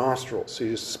not have nostrils.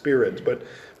 He is spirit,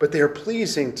 but they are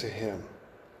pleasing to him.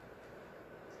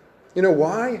 You know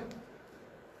why?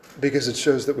 Because it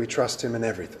shows that we trust him in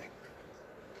everything.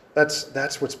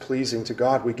 That's what's pleasing to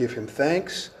God. We give him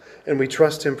thanks and we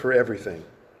trust him for everything.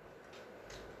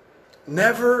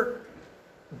 Never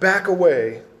back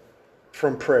away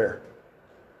from prayer.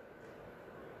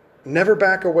 Never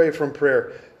back away from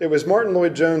prayer. It was Martin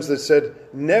Lloyd-Jones that said,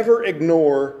 never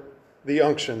ignore the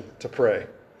unction to pray.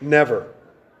 Never.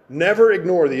 Never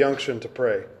ignore the unction to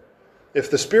pray. If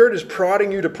the Spirit is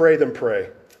prodding you to pray, then pray.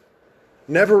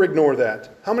 Never ignore that.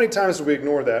 How many times do we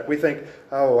ignore that? We think,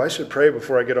 oh, I should pray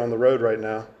before I get on the road right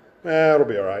now. It'll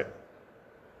be all right.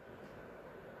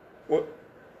 Well,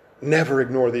 never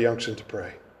ignore the unction to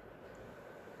pray.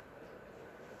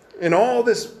 In all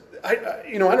this, I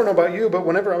don't know about you, but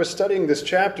whenever I was studying this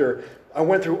chapter, I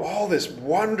went through all this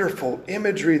wonderful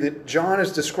imagery that John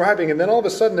is describing, and then all of a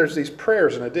sudden there's these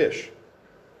prayers in a dish.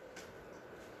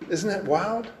 Isn't that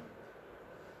wild?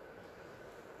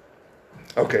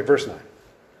 Okay, verse 9.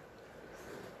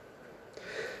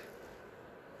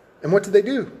 And what did they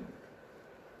do?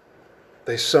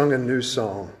 They sung a new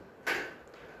song.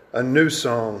 A new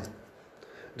song.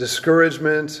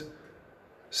 Discouragement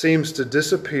seems to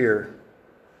disappear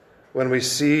when we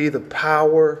see the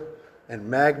power and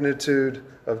magnitude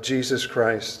of Jesus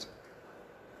Christ.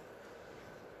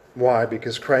 Why?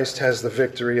 Because Christ has the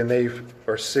victory and they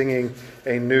are singing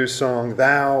a new song.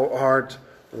 Thou art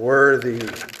worthy.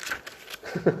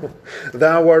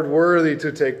 Thou art worthy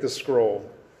to take the scroll.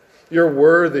 You're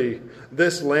worthy.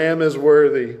 This Lamb is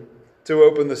worthy to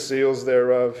open the seals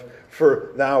thereof.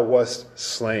 For thou wast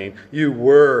slain. You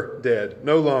were dead,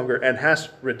 no longer, and hast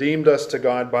redeemed us to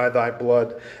God by thy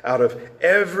blood out of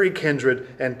every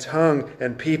kindred and tongue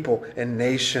and people and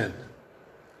nation.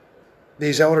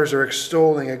 These elders are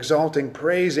extolling, exalting,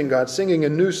 praising God, singing a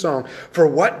new song for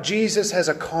what Jesus has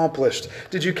accomplished.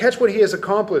 Did you catch what he has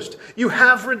accomplished? You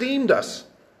have redeemed us.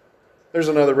 There's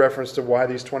another reference to why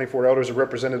these 24 elders are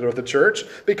representative of the church.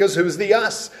 Because who's the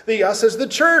us? The us is the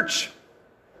church.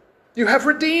 You have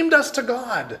redeemed us to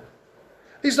God.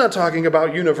 He's not talking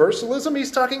about universalism.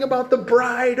 He's talking about the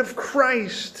bride of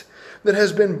Christ that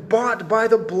has been bought by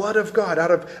the blood of God.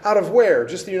 Out of where?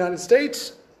 Just the United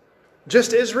States?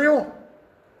 Just Israel?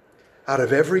 Out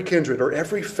of every kindred or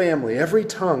every family, every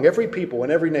tongue, every people,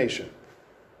 and every nation.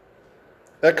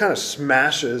 That kind of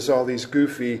smashes all these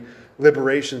goofy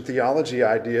liberation theology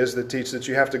ideas that teach that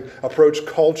you have to approach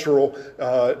cultural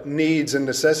needs and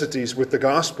necessities with the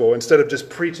gospel instead of just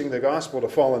preaching the gospel to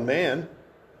fallen man.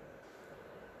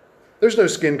 There's no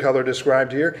skin color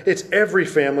described here. It's every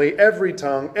family, every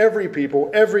tongue, every people,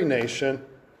 every nation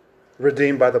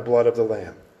redeemed by the blood of the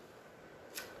Lamb.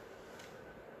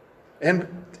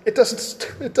 And it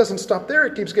doesn't stop there.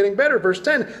 It keeps getting better. Verse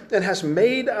 10, and has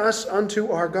made us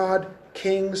unto our God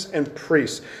kings and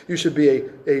priests. You should be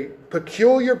a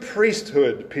peculiar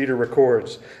priesthood, Peter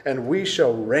records, and we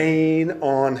shall reign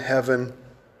on heaven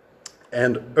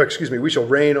we shall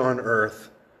reign on earth.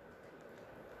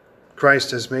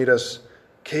 Christ has made us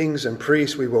kings and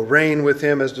priests. We will reign with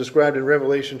him, as described in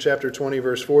Revelation chapter 20,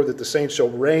 verse 4, that the saints shall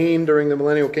reign during the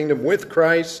millennial kingdom with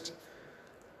Christ.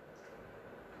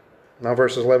 Now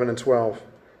verses 11 and 12.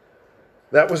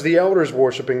 That was the elders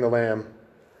worshiping the Lamb.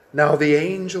 Now the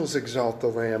angels exalt the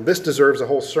Lamb. This deserves a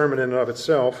whole sermon in and of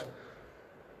itself.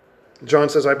 John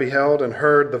says, I beheld and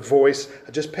heard the voice.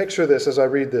 Just picture this as I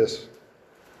read this.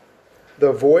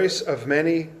 The voice of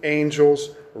many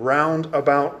angels round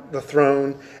about the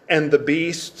throne, and the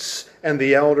beasts and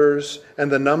the elders,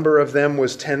 and the number of them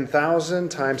was 10,000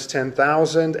 times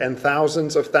 10,000 and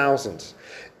thousands of thousands.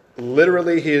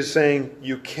 Literally, he is saying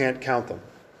you can't count them.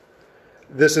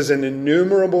 This is an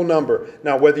innumerable number.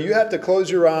 Now, whether you have to close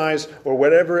your eyes or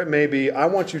whatever it may be, I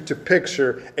want you to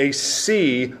picture a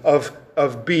sea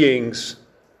of beings.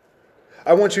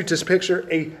 I want you to picture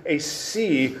a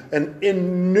sea, an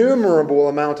innumerable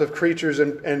amount of creatures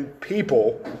and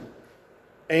people,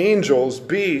 angels,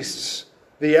 beasts,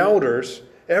 the elders,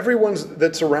 everyone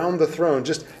that's around the throne,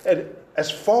 just as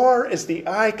far as the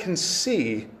eye can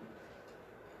see,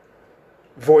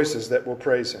 voices that will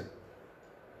praise him.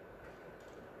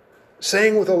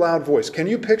 Saying with a loud voice. Can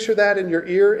you picture that in your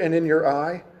ear and in your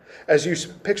eye? As you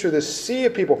picture this sea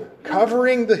of people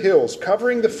covering the hills,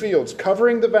 covering the fields,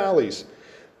 covering the valleys.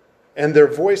 And their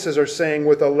voices are saying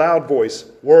with a loud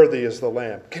voice, worthy is the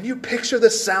Lamb. Can you picture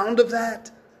the sound of that?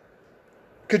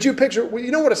 Could you picture, you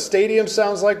know what a stadium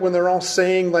sounds like when they're all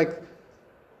saying like,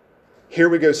 here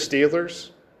we go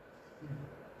Steelers?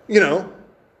 You know,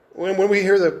 when we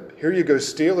hear the here you go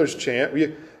Steelers chant,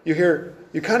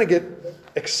 you kind of get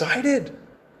excited.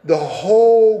 The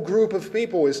whole group of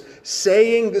people is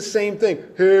saying the same thing.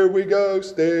 Here we go,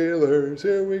 Steelers,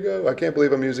 here we go. I can't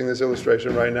believe I'm using this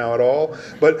illustration right now at all.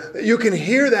 But you can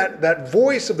hear that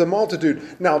voice of the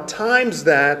multitude. Now times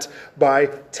that by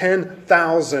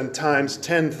 10,000 times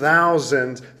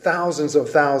 10,000, thousands of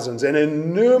thousands, an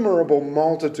innumerable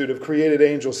multitude of created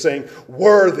angels saying,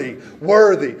 worthy,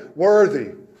 worthy,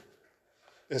 worthy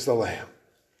is the Lamb.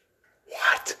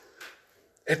 What?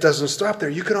 It doesn't stop there.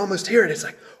 You can almost hear it. It's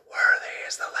like, worthy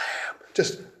is the Lamb.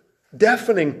 Just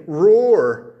deafening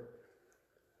roar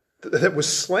that was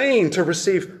slain to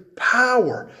receive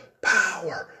power,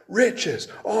 riches,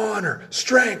 honor,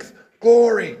 strength,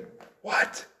 glory.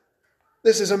 What?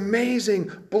 This is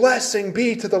amazing. Blessing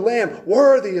be to the Lamb.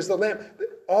 Worthy is the Lamb.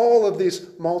 All of these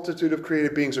multitude of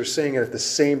created beings are saying it at the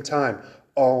same time,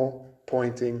 all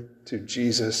pointing to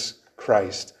Jesus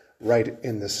Christ right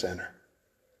in the center.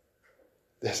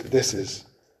 This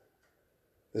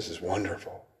is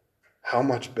wonderful. How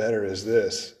much better is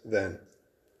this than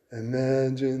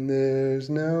imagine there's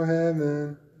no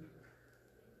heaven?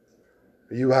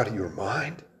 Are you out of your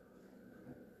mind?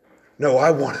 No,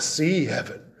 I want to see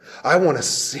heaven. I want to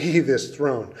see this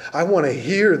throne. I want to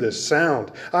hear this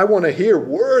sound. I want to hear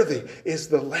worthy is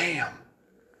the Lamb.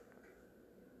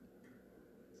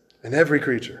 And every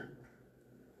creature,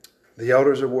 the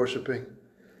elders are worshiping,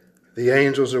 the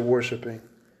angels are worshiping,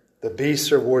 The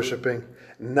beasts are worshiping.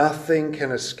 Nothing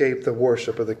can escape the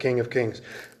worship of the King of Kings.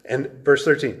 And verse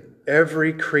 13,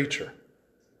 every creature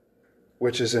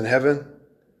which is in heaven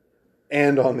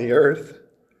and on the earth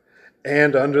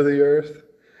and under the earth,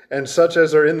 and such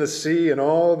as are in the sea and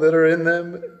all that are in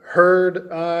them,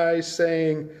 heard I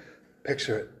saying,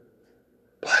 picture it,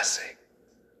 blessing,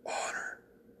 honor,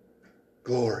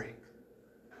 glory,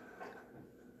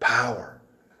 power,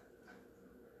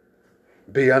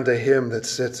 be unto him that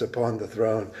sits upon the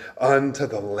throne, unto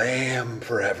the Lamb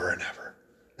forever and ever.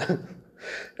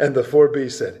 And the four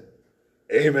beasts said,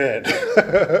 Amen.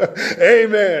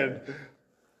 Amen.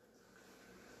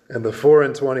 And the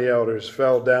 24 elders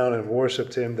fell down and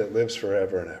worshipped him that lives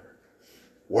forever and ever.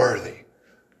 Worthy,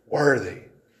 worthy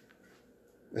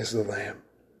is the Lamb.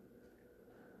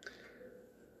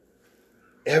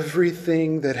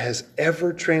 Everything that has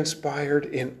ever transpired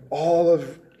in all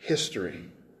of history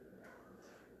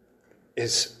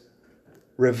is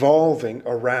revolving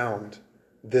around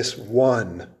this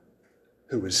one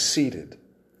who is seated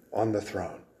on the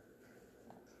throne.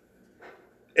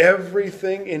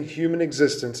 Everything in human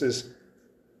existence is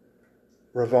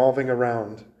revolving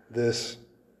around this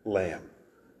Lamb.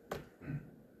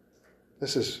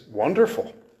 This is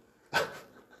wonderful.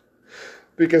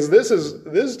 Because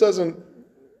this doesn't,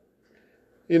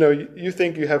 you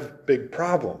think you have big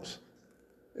problems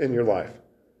in your life.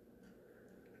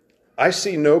 I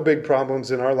see no big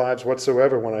problems in our lives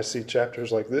whatsoever when I see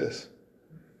chapters like this.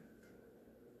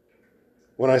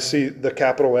 When I see the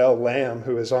capital L Lamb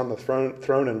who is on the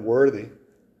throne and worthy.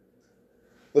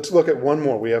 Let's look at one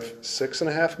more. We have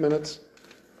 6.5 minutes.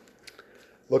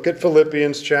 Look at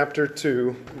Philippians chapter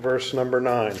 2, verse number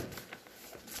 9.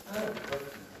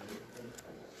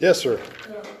 Yes, sir.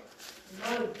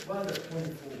 Why the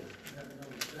 24?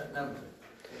 That number.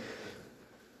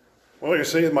 Well, you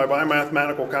see, by my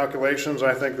mathematical calculations,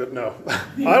 I think that no.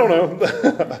 I don't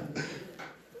know.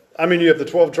 I mean, you have the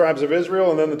 12 tribes of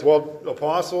Israel and then the 12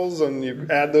 apostles, and you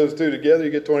add those two together, you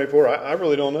get 24. I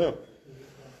really don't know.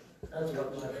 That's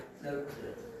what my note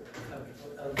said. I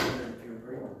was wondering if you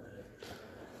agree on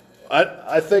that.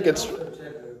 I think it's... Also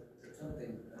said that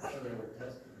something about the Old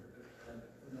Testament.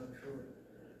 I'm not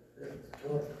sure. It's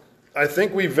 12. I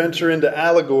think we venture into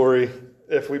allegory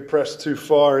if we press too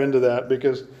far into that,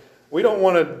 because we don't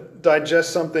want to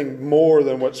digest something more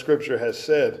than what Scripture has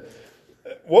said.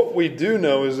 What we do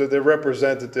know is that they're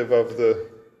representative of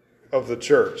the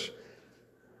church.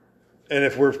 And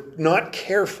if we're not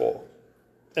careful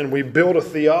and we build a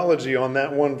theology on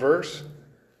that one verse,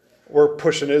 we're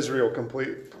pushing Israel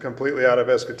completely out of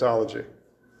eschatology.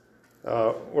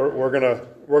 We're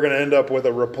gonna end up with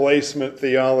a replacement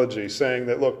theology saying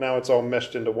that, look, now it's all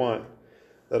meshed into one.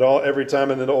 That every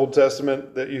time in the Old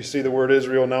Testament that you see the word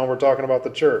Israel, now we're talking about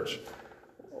the church.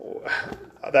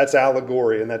 That's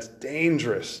allegory, and that's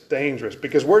dangerous,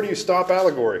 because where do you stop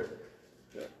allegory?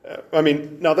 I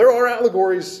mean, now there are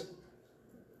allegories,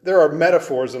 there are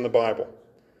metaphors in the Bible.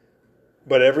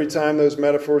 But every time those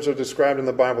metaphors are described in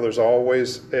the Bible, there's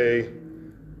always a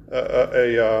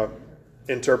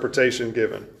interpretation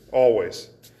given. Always.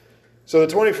 So the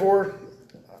 24,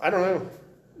 I don't know.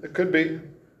 It could be.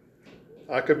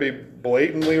 I could be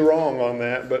blatantly wrong on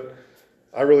that, but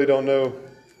I really don't know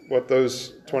what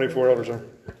those 24 elders are.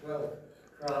 12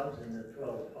 tribes and the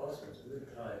 12 apostles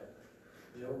would tie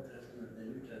the Old Testament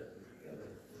and the New Testament together.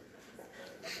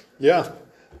 Yeah,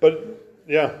 but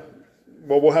yeah.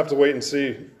 Well, we'll have to wait and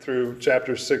see through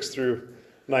chapters 6 through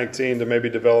 19 to maybe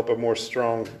develop a more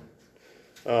strong,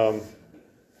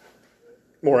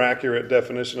 more accurate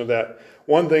definition of that.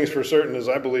 One thing's for certain is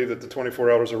I believe that the 24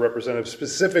 elders are representative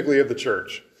specifically of the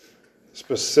church.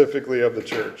 Specifically of the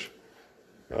church.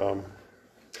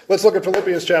 Let's look at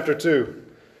Philippians chapter 2,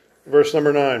 verse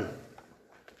number 9.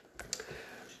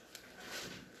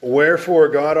 Wherefore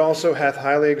God also hath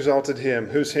highly exalted him.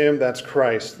 Who's him? That's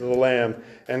Christ, the Lamb.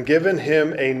 And given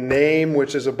him a name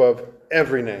which is above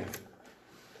every name.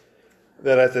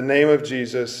 That at the name of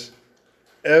Jesus,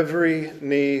 every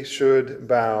knee should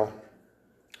bow,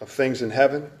 of things in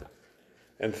heaven,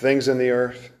 and things in the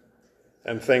earth,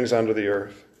 and things under the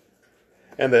earth.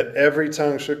 And that every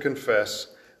tongue should confess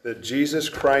that Jesus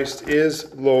Christ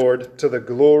is Lord, to the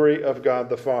glory of God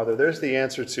the Father. There's the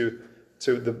answer to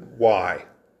the why.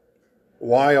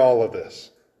 Why all of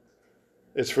this?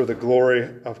 It's for the glory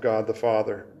of God the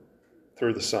Father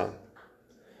through the Son.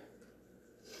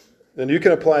 Then you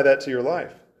can apply that to your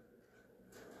life.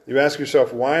 You ask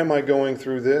yourself, why am I going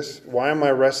through this? Why am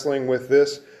I wrestling with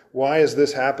this? Why has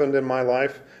this happened in my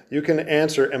life? You can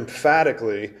answer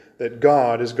emphatically that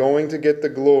God is going to get the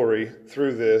glory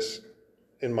through this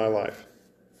in my life.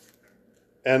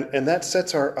 And that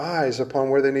sets our eyes upon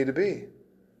where they need to be.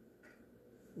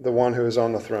 The one who is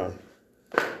on the throne.